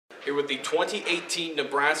Here with the 2018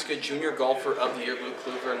 Nebraska Junior Golfer of the Year, Luke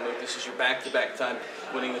Kluver. And Luke, this is your back-to-back time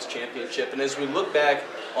winning this championship. And as we look back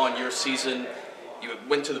on your season, you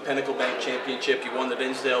went to the Pinnacle Bank Championship, you won the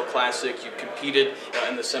Dinsdale Classic, you competed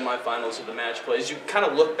in the semifinals of the match play. As you kind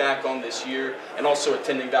of look back on this year, and also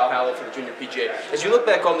attending Valhalla for the Junior PGA, as you look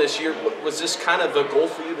back on this year, was this kind of a goal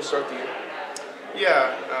for you to start the year?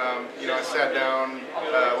 Yeah, I sat down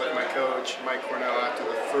with my coach, Mike Cornell, after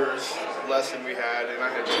the first lesson we had, and I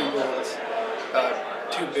had two goals,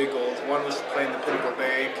 two big goals. One was to play in the Pinnacle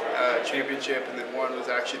Bank Championship, and then one was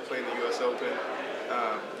actually playing the U.S. Open.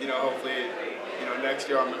 Hopefully, next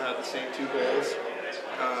year I'm going to have the same two goals,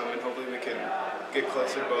 and hopefully we can get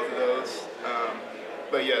closer to both of those.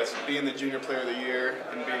 But yes, being the Junior Player of the Year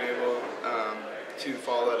and being able to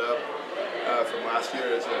follow that up from last year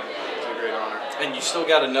is a great honor. And you still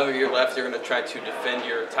got another year left. You're going to try to defend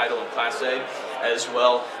your title in Class A as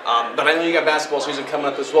well. But I know you got basketball season coming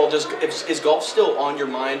up as well. Is golf still on your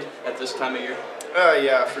mind at this time of year?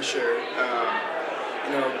 Yeah, for sure.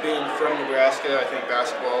 Being from Nebraska, I think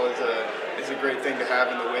basketball is a great thing to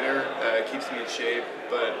have in the winter. It keeps me in shape,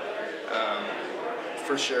 but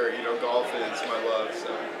for sure, golf is my love.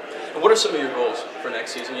 So. And what are some of your goals for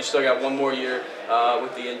next season? You still got one more year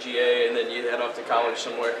with the NGA, and then you head off to college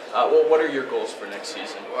somewhere. What are your goals for next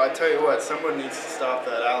season? Well, I tell you what, someone needs to stop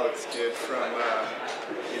that Alex kid from,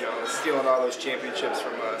 stealing all those championships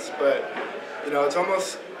from us. But, it's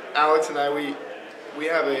almost Alex and I. We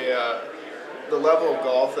have the level of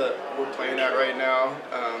golf that we're playing at right now.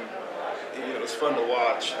 It's fun to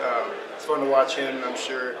watch. It's fun to watch him, and I'm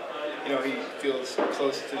sure, he feels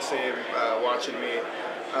close to the same watching me.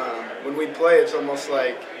 When we play, it's almost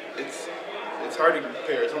like it's hard to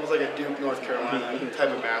compare. It's almost like a Duke, North Carolina type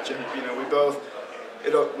of matchup.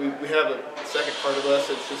 We have a second part of us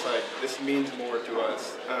that's just like, this means more to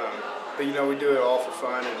us. But we do it all for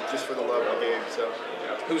fun and just for the love of the game. So,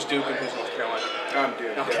 Who's Duke and who's North Carolina? I'm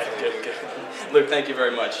Duke. Okay, good. Luke, thank you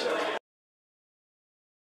very much.